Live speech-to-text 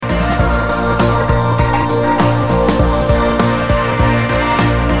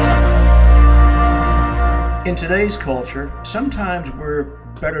In today's culture, sometimes we're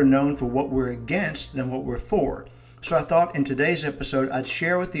better known for what we're against than what we're for. So I thought in today's episode I'd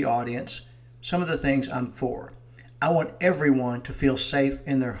share with the audience some of the things I'm for. I want everyone to feel safe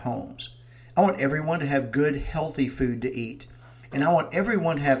in their homes. I want everyone to have good, healthy food to eat. And I want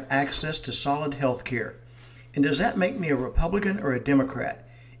everyone to have access to solid health care. And does that make me a Republican or a Democrat?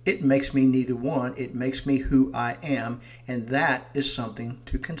 It makes me neither one. It makes me who I am, and that is something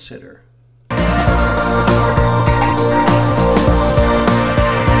to consider.